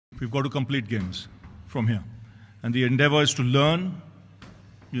We've got to complete games from here. And the endeavor is to learn,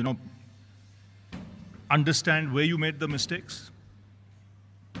 understand where you made the mistakes,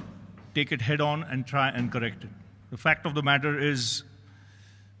 take it head on and try and correct it. The fact of the matter is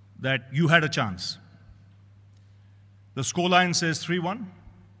that you had a chance. The scoreline says 3-1,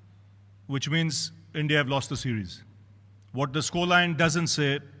 which means India have lost the series. What the scoreline doesn't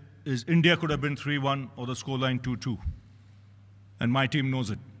say is India could have been 3-1 or the scoreline 2-2. And my team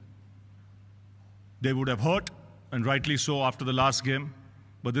knows it. They would have hurt, and rightly so after the last game,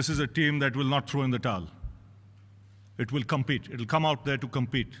 but this is a team that will not throw in the towel. It will compete. It will come out there to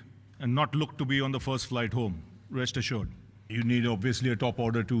compete and not look to be on the first flight home, rest assured. You need obviously a top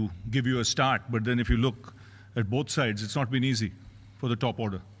order to give you a start, but then if you look at both sides, it's not been easy for the top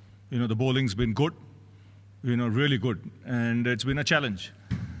order. The bowling's been good, really good, and it's been a challenge.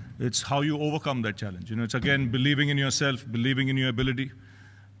 It's how you overcome that challenge. It's again believing in yourself, believing in your ability,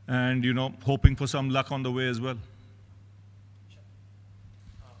 and hoping for some luck on the way as well.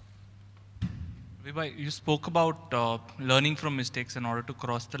 Vibhai, you spoke about learning from mistakes in order to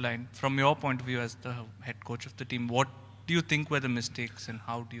cross the line. From your point of view as the head coach of the team, what do you think were the mistakes and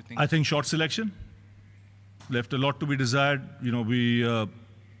how do you think? I think short selection left a lot to be desired. We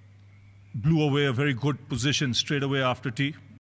blew away a very good position straight away after tea.